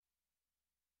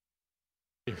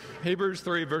Hebrews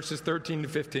 3, verses 13 to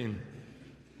 15.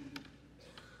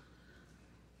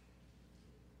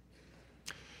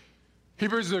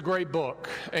 Hebrews is a great book,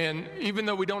 and even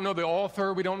though we don't know the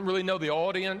author, we don't really know the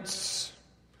audience,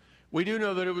 we do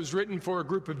know that it was written for a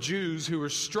group of Jews who were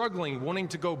struggling, wanting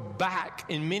to go back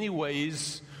in many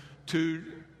ways to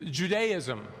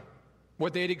Judaism,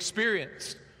 what they had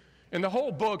experienced. And the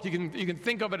whole book, you can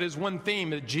think of it as one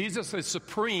theme, that Jesus is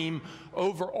supreme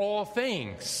over all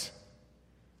things.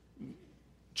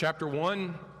 Chapter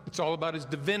 1, it's all about his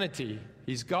divinity.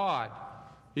 He's God.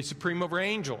 He's supreme over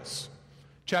angels.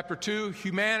 Chapter 2,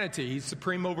 humanity. He's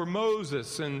supreme over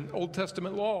Moses and Old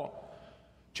Testament law.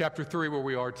 Chapter 3, where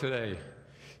we are today.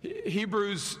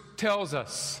 Hebrews tells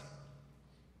us,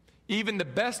 even the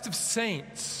best of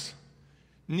saints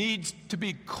needs to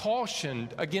be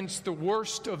cautioned against the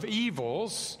worst of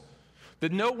evils,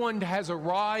 that no one has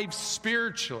arrived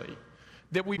spiritually,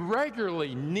 that we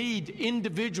regularly need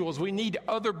individuals, we need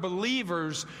other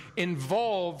believers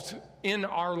involved in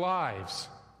our lives.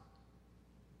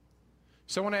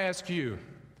 So I want to ask you,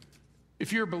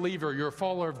 if you're a believer, you're a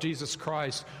follower of Jesus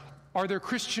Christ, are there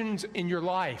Christians in your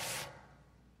life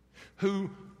who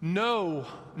know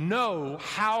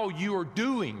how you are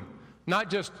doing? Not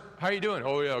just, how are you doing?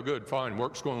 Oh yeah, good, fine,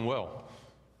 work's going well.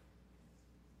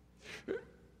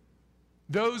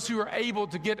 Those who are able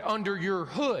to get under your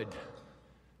hood,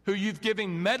 who you've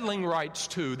given meddling rights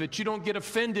to, that you don't get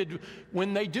offended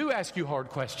when they do ask you hard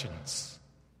questions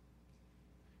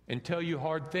and tell you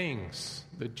hard things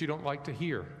that you don't like to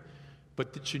hear,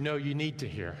 but that you know you need to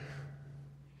hear.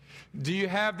 Do you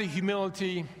have the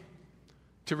humility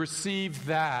to receive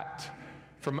that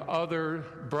from other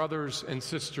brothers and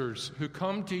sisters who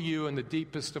come to you in the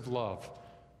deepest of love?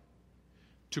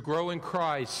 To grow in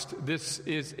Christ, this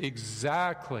is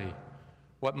exactly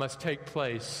what must take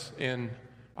place in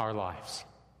our lives.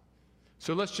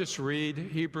 So let's just read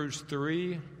Hebrews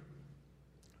 3,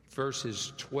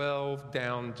 verses 12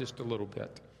 down just a little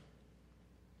bit.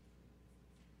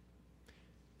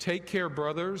 Take care,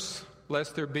 brothers,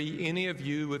 lest there be any of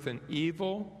you with an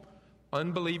evil,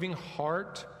 unbelieving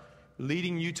heart,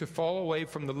 leading you to fall away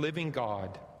from the living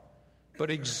God.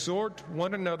 But exhort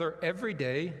one another every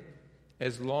day,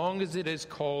 as long as it is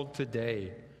called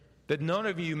today, that none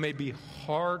of you may be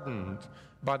hardened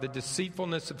by the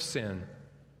deceitfulness of sin.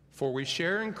 For we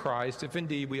share in Christ if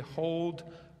indeed we hold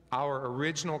our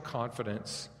original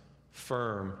confidence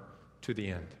firm to the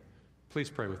end.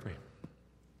 Please pray with me.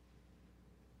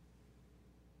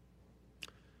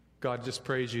 God, just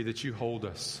praise you that you hold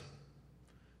us.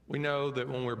 We know that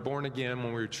when we're born again,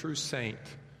 when we're a true saint,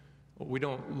 we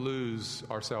don't lose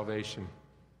our salvation.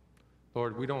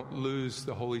 Lord, we don't lose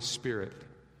the Holy Spirit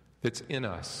that's in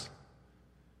us.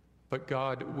 But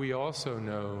God, we also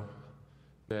know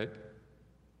that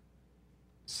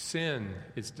sin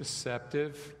is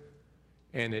deceptive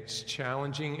and it's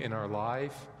challenging in our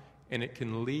life, and it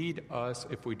can lead us,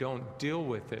 if we don't deal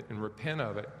with it and repent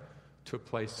of it, to a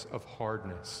place of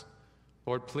hardness.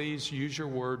 Lord, please use your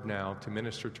word now to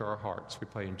minister to our hearts. We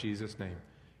pray in Jesus' name.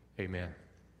 Amen.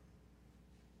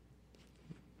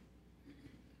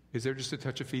 Is there just a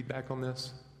touch of feedback on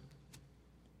this?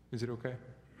 Is it okay?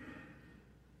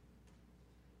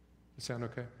 Does it sound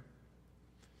okay?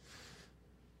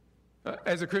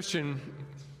 As a Christian,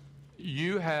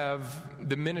 you have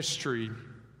the ministry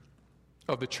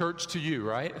of the church to you,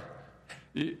 right?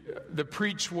 The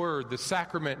preached word, the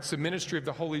sacraments, the ministry of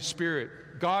the Holy Spirit,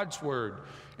 God's word.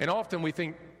 And often we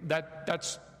think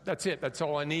that's it, that's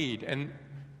all I need. And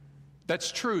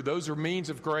that's true. Those are means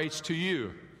of grace to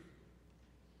you.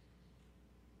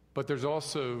 But there's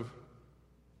also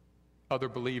other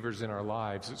believers in our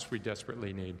lives that we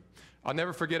desperately need. I'll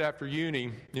never forget, after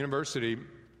university,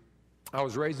 I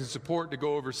was raised in support to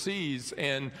go overseas,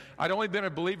 and I'd only been a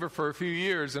believer for a few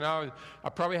years, and I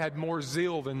probably had more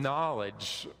zeal than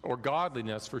knowledge or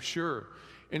godliness for sure.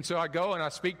 And so I go and I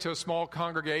speak to a small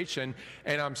congregation,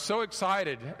 and I'm so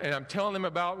excited, and I'm telling them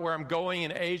about where I'm going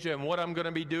in Asia and what I'm going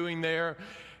to be doing there.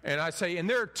 And I say, and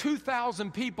there are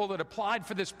 2,000 people that applied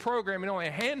for this program, and only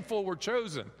a handful were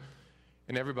chosen.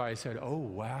 And everybody said, oh,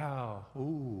 wow,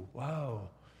 ooh, wow.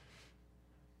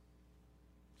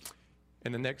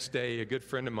 And the next day, a good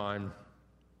friend of mine,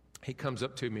 he comes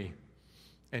up to me,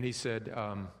 and he said,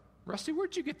 Rusty,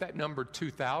 where'd you get that number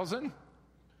 2,000?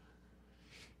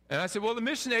 And I said, well, the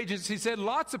mission agency said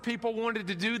lots of people wanted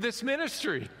to do this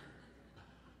ministry.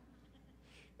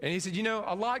 And he said,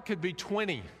 a lot could be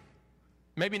 20.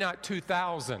 Maybe not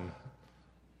 2,000.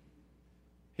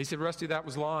 He said, Rusty, that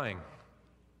was lying.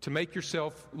 To make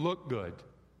yourself look good.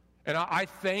 And I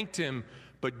thanked him,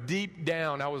 but deep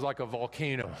down, I was like a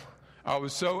volcano. I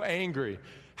was so angry.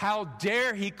 How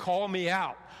dare he call me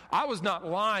out? I was not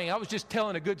lying. I was just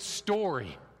telling a good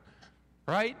story,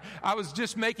 right? I was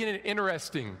just making it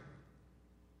interesting.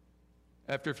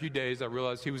 After a few days, I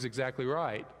realized he was exactly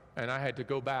right, and I had to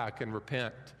go back and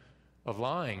repent of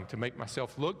lying to make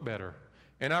myself look better.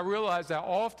 And I realized I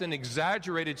often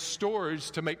exaggerated stories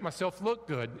to make myself look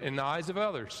good in the eyes of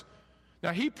others.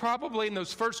 Now, he probably, in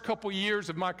those first couple years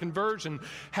of my conversion,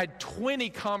 had 20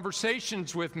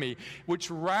 conversations with me, which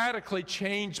radically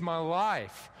changed my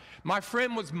life. My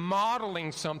friend was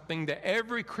modeling something that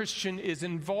every Christian is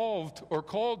involved or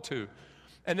called to,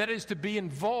 and that is to be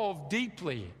involved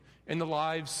deeply in the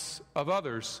lives of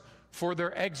others for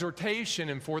their exhortation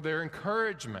and for their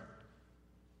encouragement.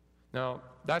 Now,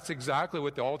 that's exactly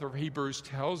what the author of Hebrews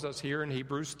tells us here in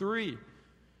Hebrews 3.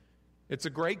 It's a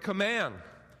great command.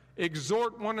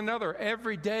 Exhort one another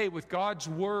every day with God's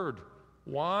word.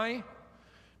 Why?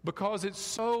 Because it's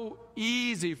so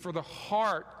easy for the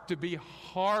heart to be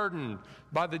hardened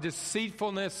by the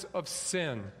deceitfulness of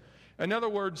sin. In other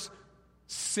words,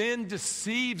 sin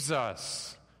deceives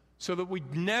us so that we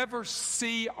never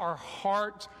see our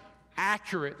heart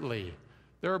accurately.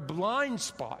 There are blind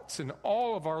spots in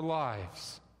all of our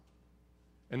lives.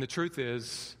 And the truth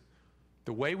is,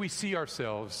 the way we see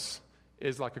ourselves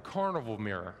is like a carnival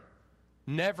mirror,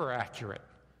 never accurate,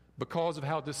 because of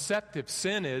how deceptive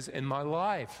sin is in my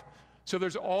life. So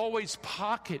there's always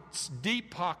pockets,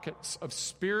 deep pockets of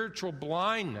spiritual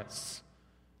blindness.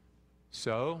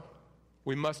 So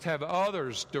we must have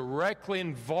others directly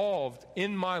involved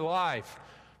in my life.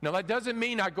 Now, that doesn't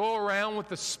mean I go around with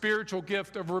the spiritual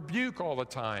gift of rebuke all the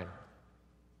time,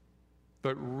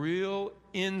 but real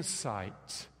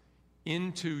insight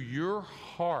into your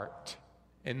heart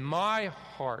and my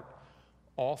heart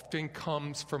often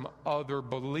comes from other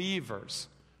believers.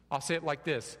 I'll say it like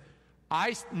this.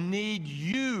 I need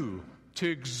you to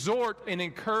exhort and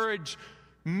encourage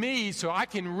me so I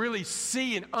can really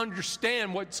see and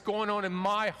understand what's going on in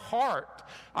my heart.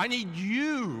 I need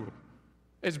you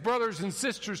as brothers and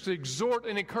sisters to exhort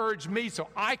and encourage me so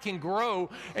I can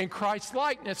grow in Christ's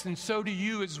likeness, and so do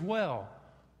you as well.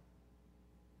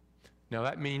 Now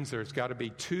that means there's got to be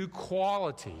two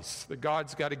qualities that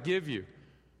God's got to give you.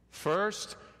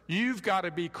 First, you've got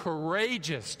to be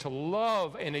courageous to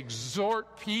love and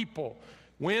exhort people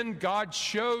when God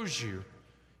shows you,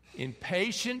 in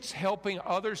patience, helping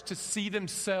others to see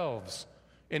themselves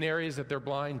in areas that they're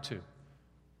blind to.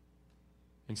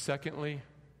 And secondly,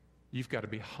 you've got to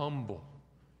be humble.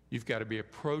 You've got to be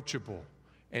approachable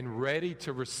and ready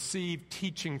to receive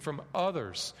teaching from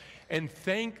others and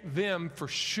thank them for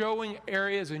showing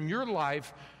areas in your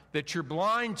life that you're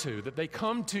blind to, that they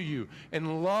come to you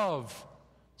and love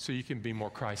so you can be more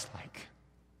Christ-like.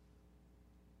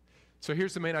 So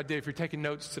here's the main idea. If you're taking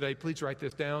notes today, please write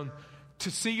this down.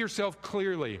 To see yourself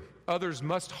clearly, others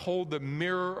must hold the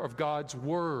mirror of God's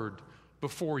word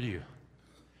before you.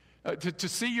 To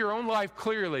see your own life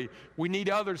clearly, we need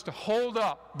others to hold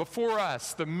up before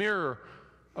us the mirror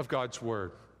of God's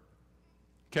word.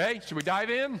 Okay, should we dive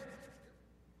in?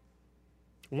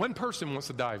 One person wants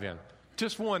to dive in.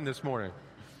 Just one this morning.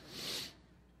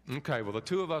 Okay, well, the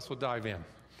two of us will dive in.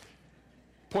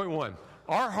 Point one,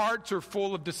 our hearts are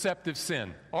full of deceptive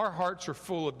sin. Our hearts are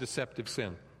full of deceptive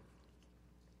sin.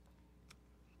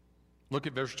 Look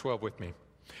at verse 12 with me.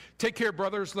 Take care,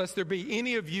 brothers, lest there be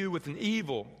any of you with an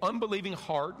evil, unbelieving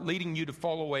heart leading you to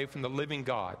fall away from the living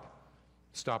God.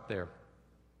 Stop there.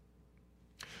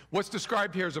 What's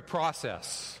described here is a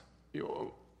process.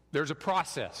 There's a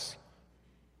process,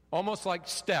 almost like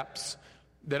steps,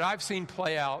 that I've seen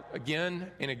play out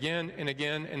again and again and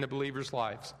again in the believers'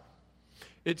 lives.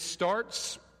 It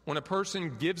starts when a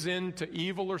person gives in to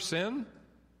evil or sin,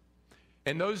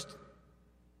 and those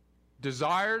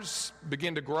desires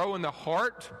begin to grow in the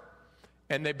heart,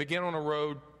 and they begin on a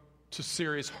road to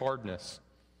serious hardness.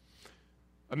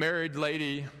 A married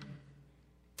lady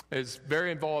is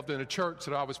very involved in a church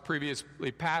that I was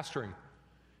previously pastoring.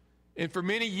 And for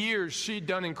many years, she'd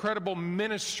done incredible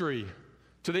ministry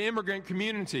to the immigrant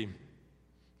community.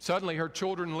 Suddenly, her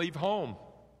children leave home.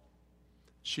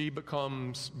 She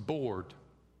becomes bored.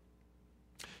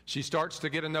 She starts to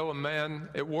get to know a man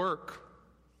at work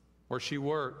where she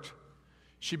worked.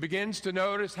 She begins to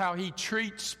notice how he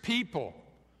treats people,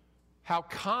 how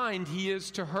kind he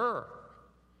is to her.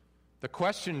 The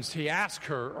questions he asks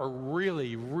her are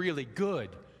really, really good.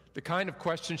 The kind of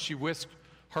questions she wished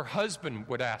her husband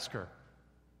would ask her.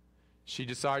 She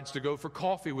decides to go for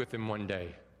coffee with him one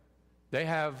day. They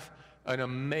have an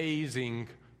amazing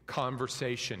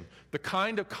conversation, the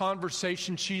kind of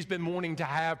conversation she's been wanting to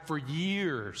have for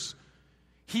years.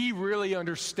 He really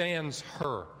understands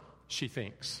her, she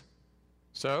thinks.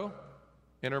 So,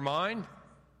 in her mind,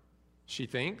 she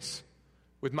thinks,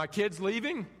 with my kids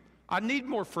leaving, I need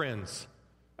more friends.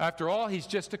 After all, he's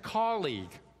just a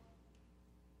colleague.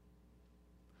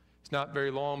 It's not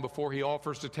very long before he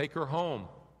offers to take her home.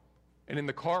 And in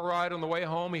the car ride on the way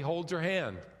home, he holds her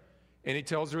hand. And he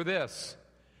tells her this,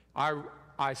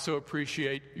 I so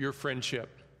appreciate your friendship.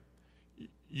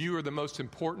 You are the most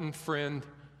important friend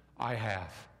I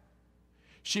have.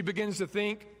 She begins to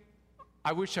think,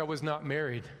 I wish I was not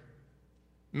married.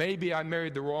 Maybe I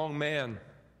married the wrong man.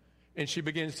 And she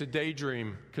begins to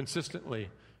daydream consistently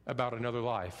about another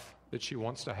life that she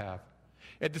wants to have.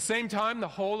 At the same time, the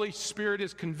Holy Spirit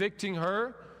is convicting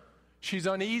her. She's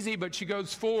uneasy, but she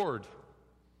goes forward.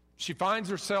 She finds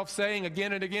herself saying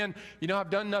again and again, I've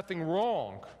done nothing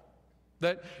wrong,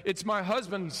 that it's my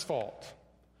husband's fault.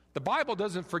 The Bible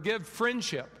doesn't forgive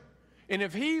friendship. And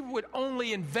if he would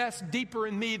only invest deeper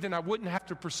in me, then I wouldn't have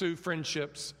to pursue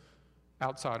friendships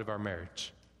outside of our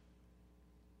marriage.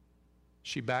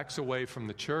 She backs away from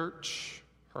the church,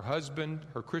 her husband,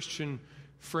 her Christian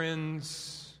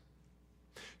friends.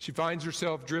 She finds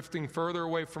herself drifting further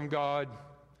away from God,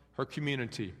 her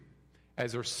community,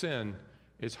 as her sin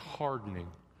is hardening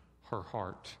her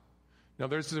heart. Now,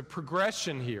 there's a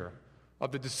progression here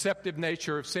of the deceptive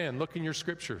nature of sin. Look in your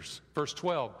scriptures. Verse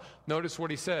 12. Notice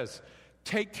what he says.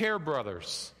 Take care,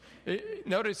 brothers.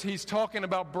 Notice he's talking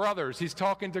about brothers. He's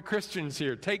talking to Christians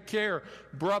here. Take care,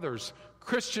 brothers.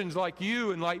 Christians like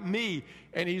you and like me.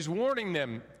 And he's warning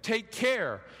them, take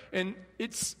care. And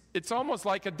it's almost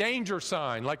like a danger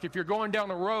sign. Like if you're going down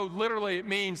the road, literally it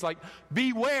means like,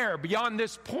 beware beyond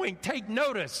this point. Take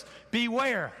notice.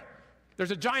 Beware.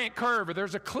 There's a giant curve or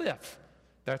there's a cliff.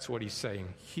 That's what he's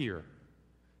saying here.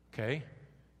 Okay?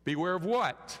 Beware of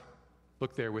what?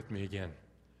 Look there with me again.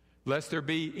 Lest there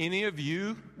be any of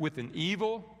you with an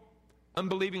evil,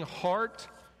 unbelieving heart,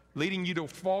 leading you to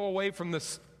fall away from the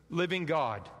living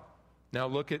God. Now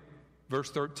look at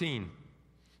verse 13.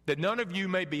 That none of you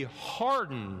may be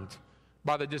hardened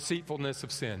by the deceitfulness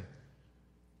of sin.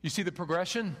 You see the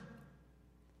progression?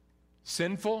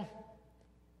 Sinful,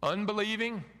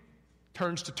 unbelieving,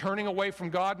 turns to turning away from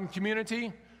God and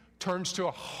community, turns to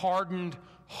a hardened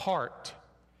heart.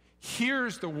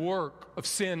 Here's the work of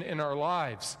sin in our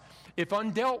lives. If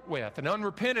undealt with and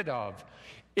unrepented of,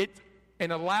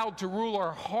 and allowed to rule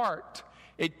our heart,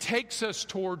 it takes us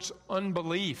towards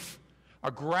unbelief,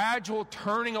 a gradual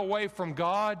turning away from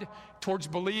God towards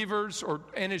believers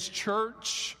and His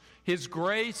church, His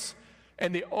grace,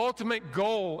 and the ultimate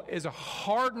goal is a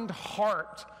hardened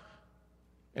heart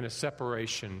and a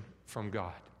separation from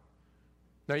God.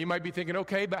 Now you might be thinking,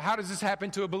 okay, but how does this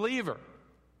happen to a believer?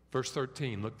 Verse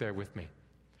 13, look there with me.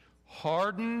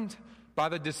 Hardened by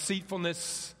the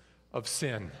deceitfulness of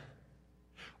sin.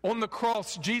 On the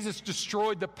cross, Jesus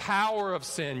destroyed the power of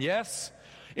sin, yes,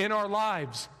 in our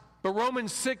lives. But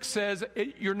Romans 6 says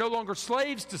you're no longer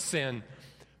slaves to sin,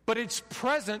 but its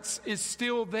presence is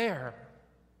still there.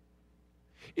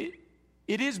 It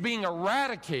is being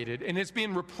eradicated, and it's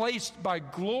being replaced by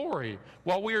glory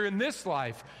while we are in this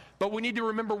life. But we need to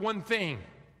remember one thing.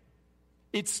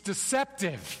 It's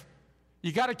deceptive.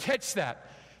 You got to catch that.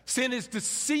 Sin is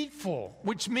deceitful,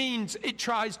 which means it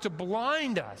tries to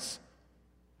blind us.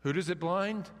 Who does it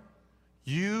blind?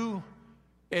 You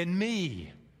and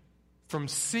me, from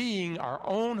seeing our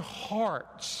own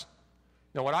hearts.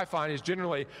 Now, what I find is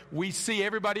generally we see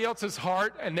everybody else's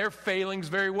heart and their failings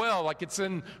very well, like it's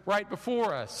in right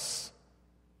before us.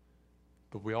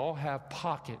 But we all have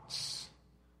pockets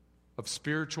of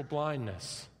spiritual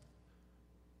blindness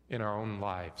in our own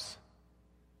lives.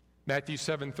 Matthew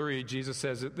 7:3, Jesus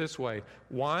says it this way.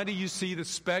 Why do you see the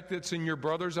speck that's in your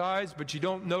brother's eyes, but you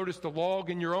don't notice the log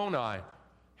in your own eye?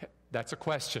 That's a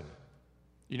question.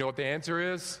 You know what the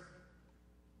answer is?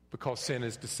 Because sin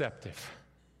is deceptive.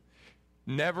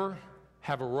 Never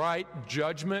have a right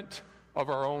judgment of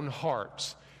our own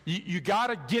hearts. You got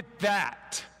to get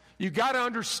that. You got to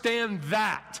understand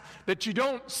that you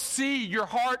don't see your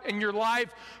heart and your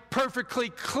life perfectly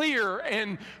clear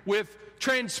and with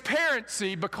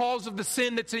transparency because of the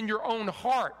sin that's in your own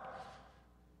heart.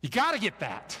 You got to get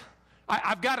that.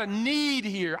 I've got a need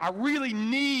here. I really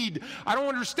need. I don't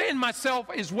understand myself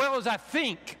as well as I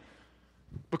think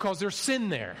because there's sin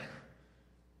there.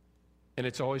 And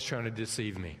it's always trying to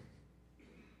deceive me.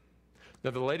 Now,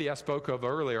 the lady I spoke of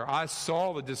earlier, I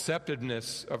saw the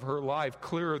deceptiveness of her life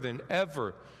clearer than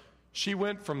ever. She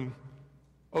went from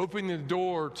opening the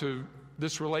door to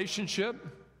this relationship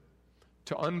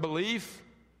to unbelief.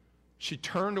 She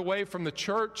turned away from the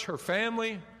church, her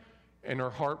family, and her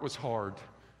heart was hard.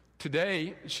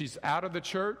 Today, she's out of the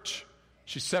church.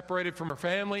 She's separated from her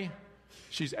family.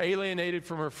 She's alienated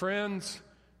from her friends.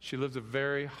 She lives a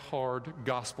very hard,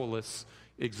 gospel-less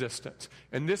existence.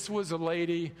 And this was a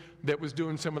lady that was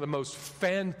doing some of the most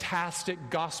fantastic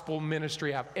gospel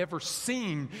ministry I've ever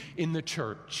seen in the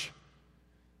church.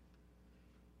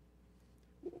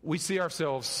 We see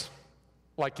ourselves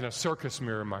like in a circus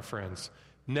mirror, my friends,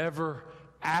 never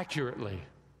accurately,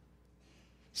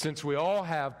 since we all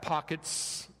have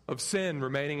pockets of sin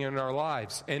remaining in our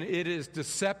lives, and it is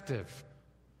deceptive.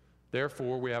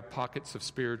 Therefore, we have pockets of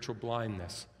spiritual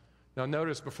blindness. Now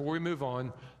notice, before we move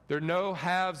on, there are no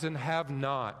haves and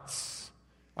have-nots.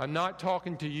 I'm not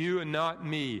talking to you and not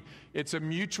me. It's a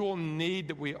mutual need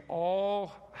that we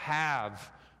all have.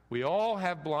 We all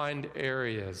have blind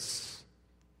areas.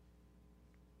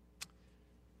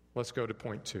 Let's go to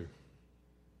point 2.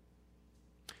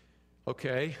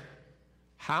 Okay,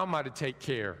 how am I to take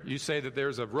care? You say that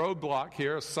there's a roadblock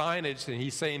here, a signage, and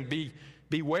he's saying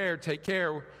beware, take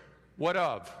care. What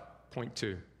of? Point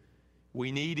 2.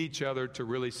 We need each other to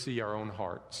really see our own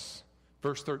hearts.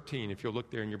 Verse 13, if you'll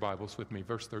look there in your Bibles with me,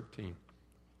 verse 13.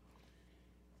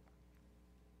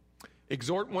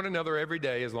 Exhort one another every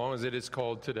day as long as it is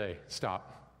called today.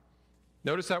 Stop.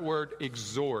 Notice that word,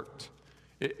 exhort.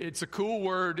 It's a cool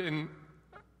word, and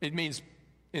it means,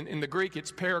 in the Greek,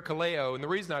 it's parakaleo. And the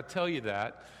reason I tell you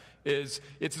that is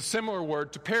it's a similar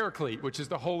word to paraclete, which is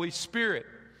the Holy Spirit.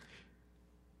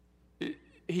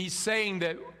 He's saying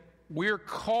that we're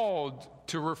called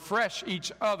to refresh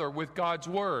each other with God's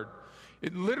word.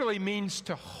 It literally means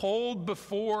to hold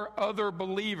before other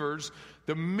believers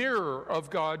the mirror of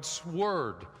God's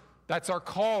word. That's our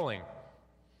calling.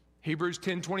 Hebrews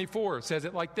 10:24 says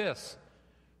it like this.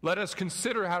 Let us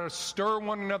consider how to stir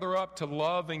one another up to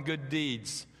love and good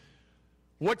deeds.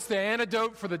 What's the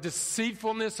antidote for the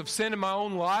deceitfulness of sin in my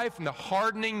own life and the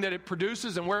hardening that it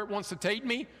produces and where it wants to take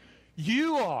me?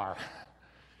 You are.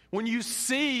 When you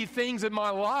see things in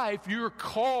my life, you're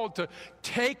called to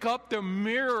take up the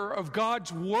mirror of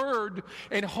God's word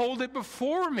and hold it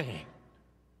before me.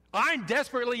 I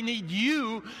desperately need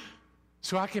you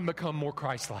so I can become more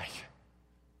Christ-like.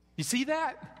 You see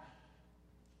that?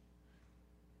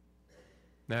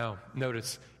 Now,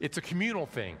 notice, it's a communal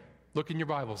thing. Look in your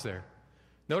Bibles there.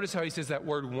 Notice how he says that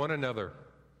word, one another.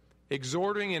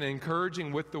 Exhorting and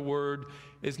encouraging with the word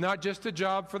is not just a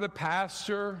job for the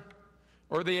pastor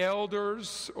or the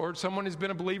elders, or someone who's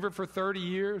been a believer for 30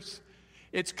 years.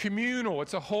 It's communal.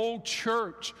 It's a whole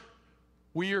church.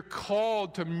 We are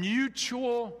called to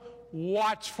mutual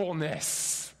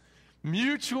watchfulness.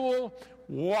 Mutual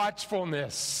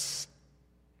watchfulness.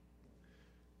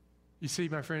 You see,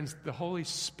 my friends, the Holy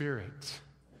Spirit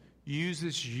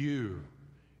uses you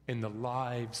in the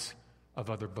lives of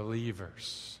other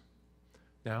believers.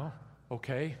 Now,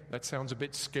 okay, that sounds a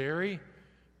bit scary.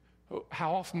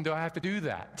 How often do I have to do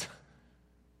that?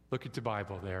 Look at the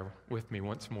Bible there with me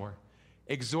once more.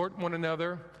 Exhort one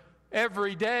another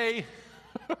every day,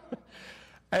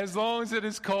 as long as it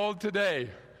is called today.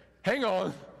 Hang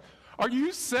on. Are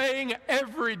you saying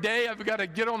every day I've got to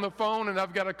get on the phone and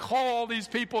I've got to call all these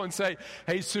people and say,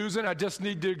 hey, Susan, I just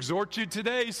need to exhort you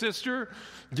today, sister.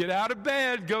 Get out of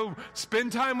bed. Go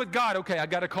spend time with God. Okay, I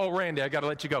got to call Randy. I got to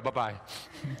let you go. Bye-bye.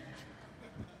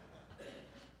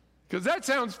 Because that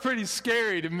sounds pretty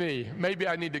scary to me. Maybe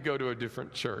I need to go to a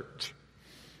different church.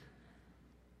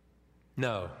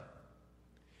 No.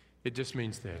 It just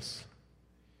means this.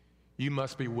 You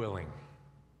must be willing.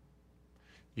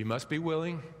 You must be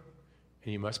willing,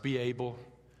 and you must be able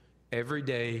every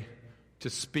day to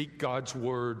speak God's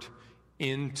word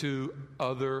into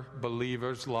other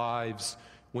believers' lives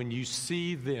when you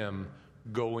see them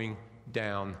going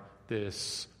down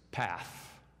this path.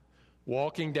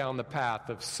 Walking down the path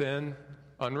of sin,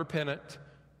 unrepentant,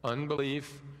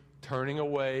 unbelief, turning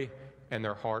away, and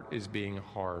their heart is being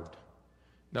hard.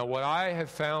 Now, what I have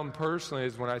found personally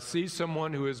is when I see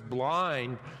someone who is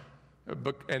blind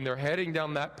and they're heading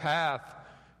down that path,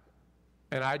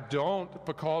 and I don't,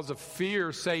 because of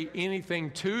fear, say anything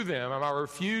to them, and I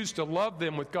refuse to love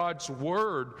them with God's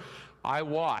word, I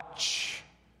watch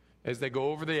as they go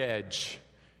over the edge,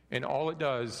 and all it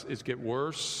does is get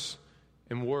worse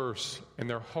and worse, and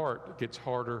their heart gets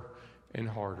harder and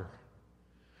harder.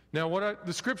 Now, what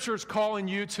the Scripture is calling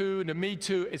you to and to me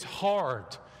to is hard.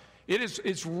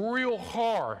 It's real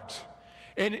hard,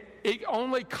 and it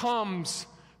only comes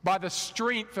by the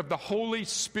strength of the Holy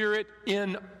Spirit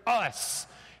in us.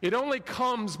 It only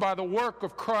comes by the work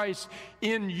of Christ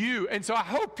in you. And so I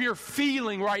hope you're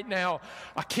feeling right now,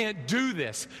 I can't do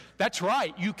this. That's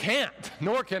right, you can't,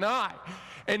 nor can I.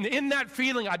 And in that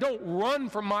feeling, I don't run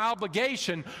from my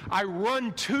obligation. I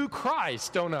run to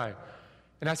Christ, don't I?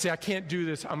 And I say, I can't do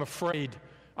this. I'm afraid.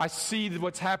 I see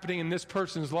what's happening in this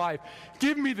person's life.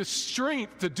 Give me the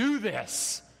strength to do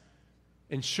this.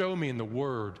 And show me in the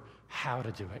Word how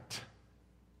to do it.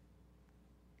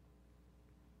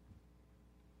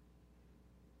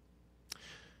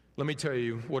 Let me tell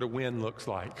you what a win looks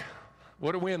like.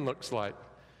 What a win looks like.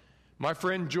 My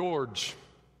friend George,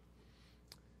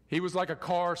 he was like a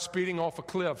car speeding off a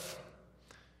cliff.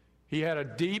 He had a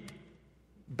deep,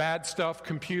 bad stuff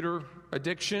computer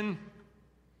addiction.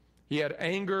 He had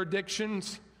anger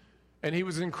addictions, and he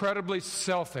was incredibly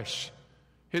selfish.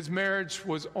 His marriage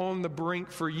was on the brink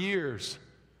for years,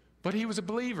 but he was a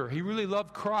believer. He really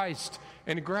loved Christ,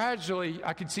 and gradually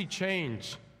I could see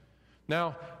change.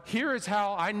 Now, here is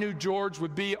how I knew George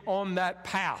would be on that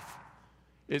path.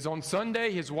 Is on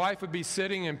Sunday, his wife would be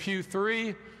sitting in pew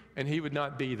 3, and he would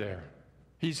not be there.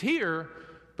 He's here,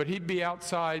 but he'd be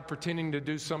outside pretending to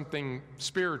do something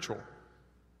spiritual.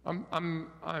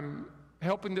 I'm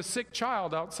helping the sick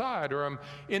child outside, or I'm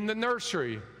in the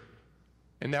nursery.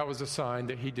 And that was a sign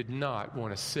that he did not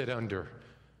want to sit under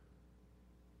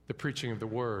the preaching of the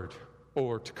Word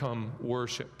or to come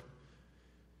worship.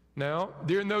 Now,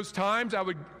 during those times, I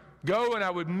would go and I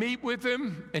would meet with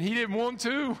him, and he didn't want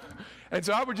to. And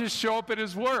so I would just show up at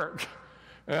his work.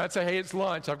 And I'd say, hey, it's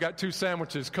lunch. I've got 2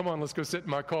 sandwiches. Come on, let's go sit in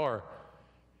my car.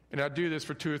 And I'd do this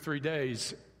for 2 or 3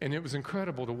 days. And it was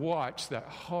incredible to watch that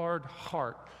hard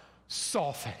heart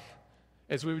soften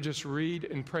as we would just read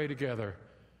and pray together.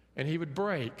 And he would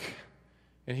break,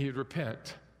 and he would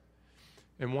repent.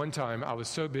 And one time, I was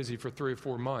so busy for 3 or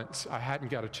 4 months, I hadn't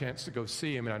got a chance to go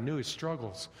see him, and I knew his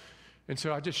struggles. And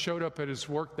so I just showed up at his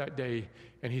work that day,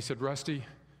 and he said, Rusty,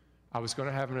 I was going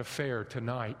to have an affair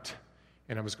tonight,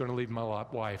 and I was going to leave my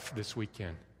wife this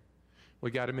weekend. We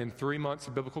got him in 3 months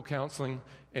of biblical counseling,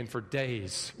 and for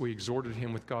days, we exhorted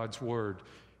him with God's Word.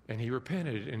 And he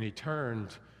repented, and he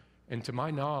turned. And to my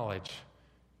knowledge,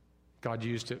 God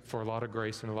used it for a lot of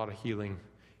grace and a lot of healing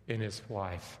in his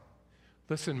life.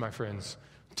 Listen, my friends,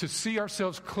 to see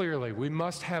ourselves clearly, we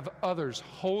must have others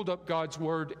hold up God's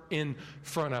Word in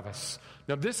front of us.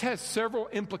 Now, this has several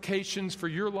implications for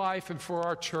your life and for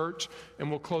our church, and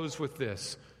we'll close with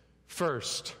this.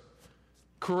 First,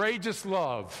 courageous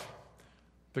love.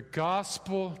 The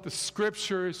gospel, the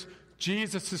scriptures,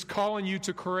 Jesus is calling you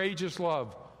to courageous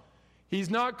love. He's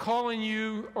not calling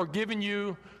you or giving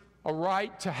you a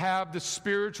right to have the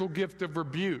spiritual gift of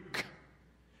rebuke.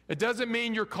 It doesn't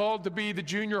mean you're called to be the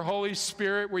junior Holy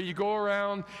Spirit where you go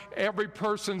around every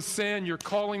person's sin, you're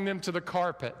calling them to the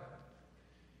carpet.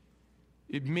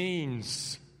 It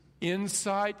means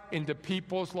insight into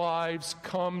people's lives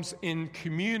comes in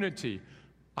community.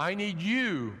 I need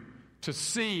you to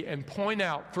see and point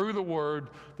out through the Word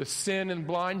the sin and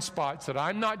blind spots that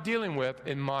I'm not dealing with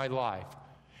in my life.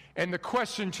 And the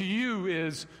question to you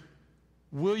is,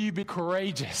 will you be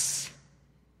courageous?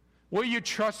 Will you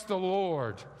trust the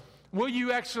Lord? Will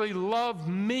you actually love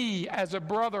me as a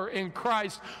brother in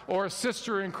Christ or a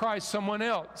sister in Christ, someone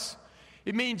else?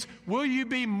 It means, will you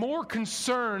be more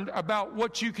concerned about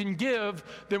what you can give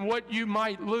than what you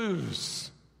might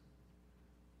lose?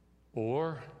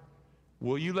 Or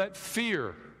will you let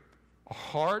fear, a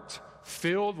heart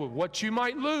filled with what you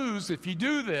might lose if you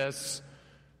do this,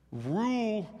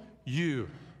 rule you?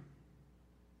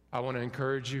 I want to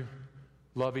encourage you,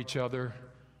 love each other,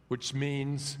 which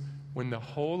means when the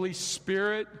Holy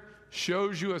Spirit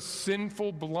shows you a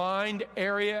sinful, blind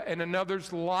area in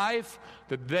another's life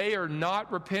that they are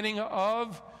not repenting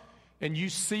of, and you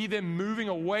see them moving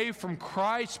away from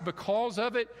Christ because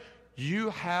of it,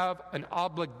 you have an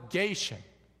obligation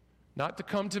not to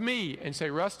come to me and say,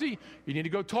 Rusty, you need to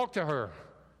go talk to her.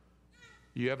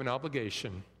 You have an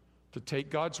obligation to take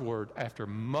God's Word after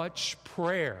much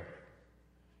prayer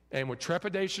and with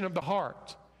trepidation of the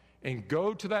heart and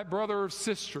go to that brother or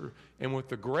sister and with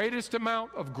the greatest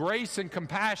amount of grace and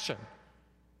compassion,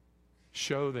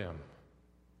 show them,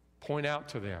 point out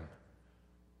to them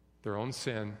their own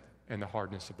sin and the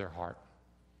hardness of their heart.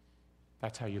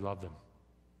 That's how you love them.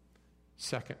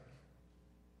 Second,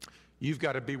 you've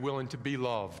got to be willing to be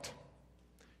loved.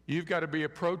 You've got to be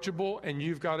approachable and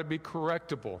you've got to be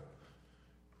correctable.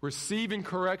 Receiving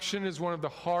correction is one of the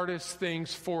hardest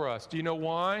things for us. Do you know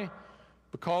why?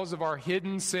 Because of our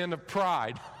hidden sin of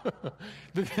pride.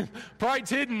 Pride's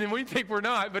hidden and we think we're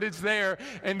not, but it's there.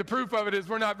 And the proof of it is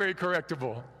we're not very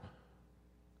correctable.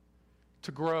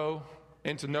 To grow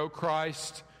and to know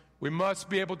Christ, we must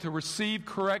be able to receive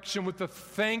correction with a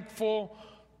thankful,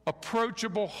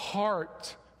 approachable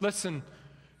heart. Listen,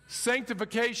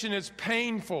 sanctification is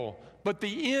painful, but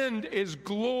the end is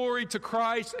glory to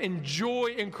Christ and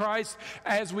joy in Christ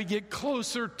as we get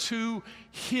closer to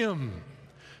Him.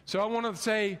 So I want to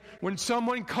say, when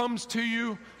someone comes to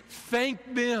you,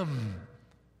 thank them.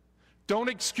 Don't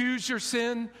excuse your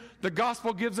sin. The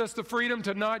gospel gives us the freedom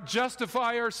to not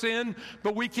justify our sin,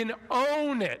 but we can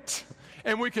own it.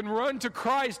 And we can run to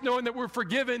Christ knowing that we're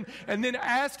forgiven and then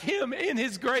ask Him in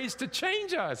His grace to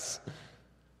change us.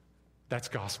 That's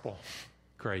gospel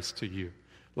grace to you.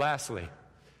 Lastly,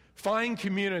 find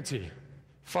community.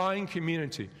 Find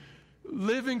community.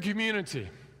 Live in community.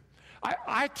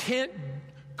 I can't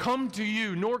come to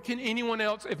you, nor can anyone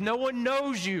else, if no one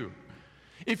knows you.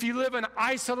 If you live an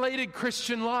isolated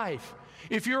Christian life,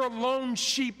 if you're a lone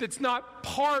sheep that's not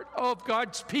part of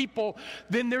God's people,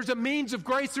 then there's a means of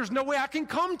grace. There's no way I can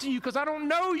come to you because I don't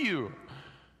know you,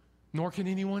 nor can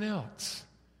anyone else.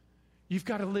 You've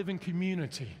got to live in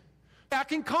community. I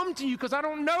can come to you because I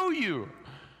don't know you,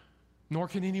 nor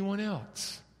can anyone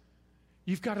else.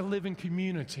 You've got to live in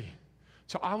community.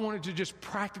 So I wanted to just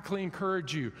practically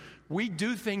encourage you. We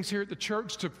do things here at the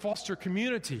church to foster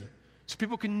community so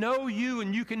people can know you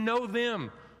and you can know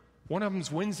them. One of them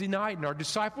is Wednesday night, and our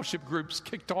discipleship group's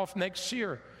kicked off next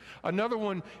year. Another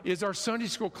one is our Sunday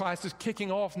school class is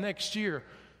kicking off next year.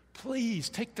 Please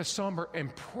take the summer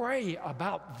and pray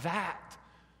about that,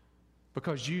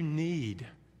 because you need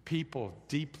people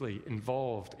deeply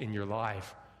involved in your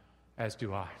life, as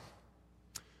do I.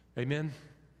 Amen.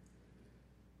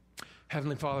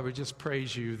 Heavenly Father, we just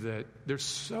praise you that there's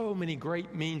so many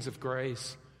great means of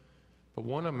grace, but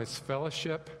one of them is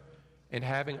fellowship and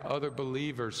having other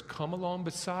believers come along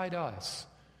beside us,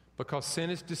 because sin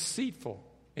is deceitful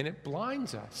and it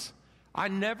blinds us. I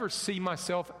never see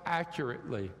myself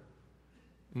accurately,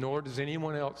 nor does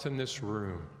anyone else in this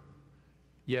room.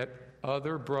 Yet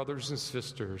other brothers and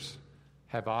sisters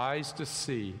have eyes to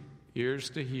see, ears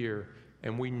to hear,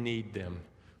 and we need them.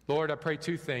 Lord, I pray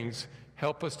two things.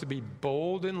 Help us to be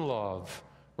bold in love,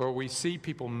 where we see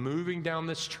people moving down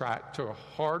this track to a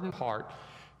hardened heart.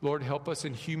 Lord, help us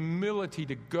in humility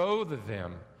to go to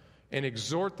them and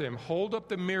exhort them. Hold up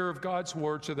the mirror of God's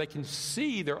word so they can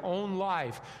see their own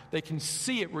life. They can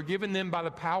see it. We're giving them, by the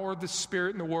power of the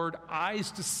Spirit and the word, eyes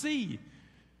to see.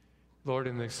 Lord,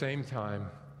 in the same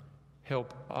time,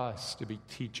 help us to be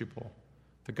teachable.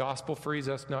 The gospel frees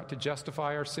us not to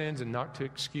justify our sins and not to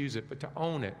excuse it, but to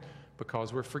own it,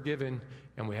 because we're forgiven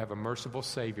and we have a merciful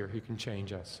Savior who can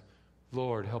change us.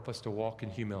 Lord, help us to walk in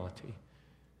humility.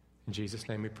 In Jesus'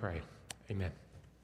 name we pray. Amen.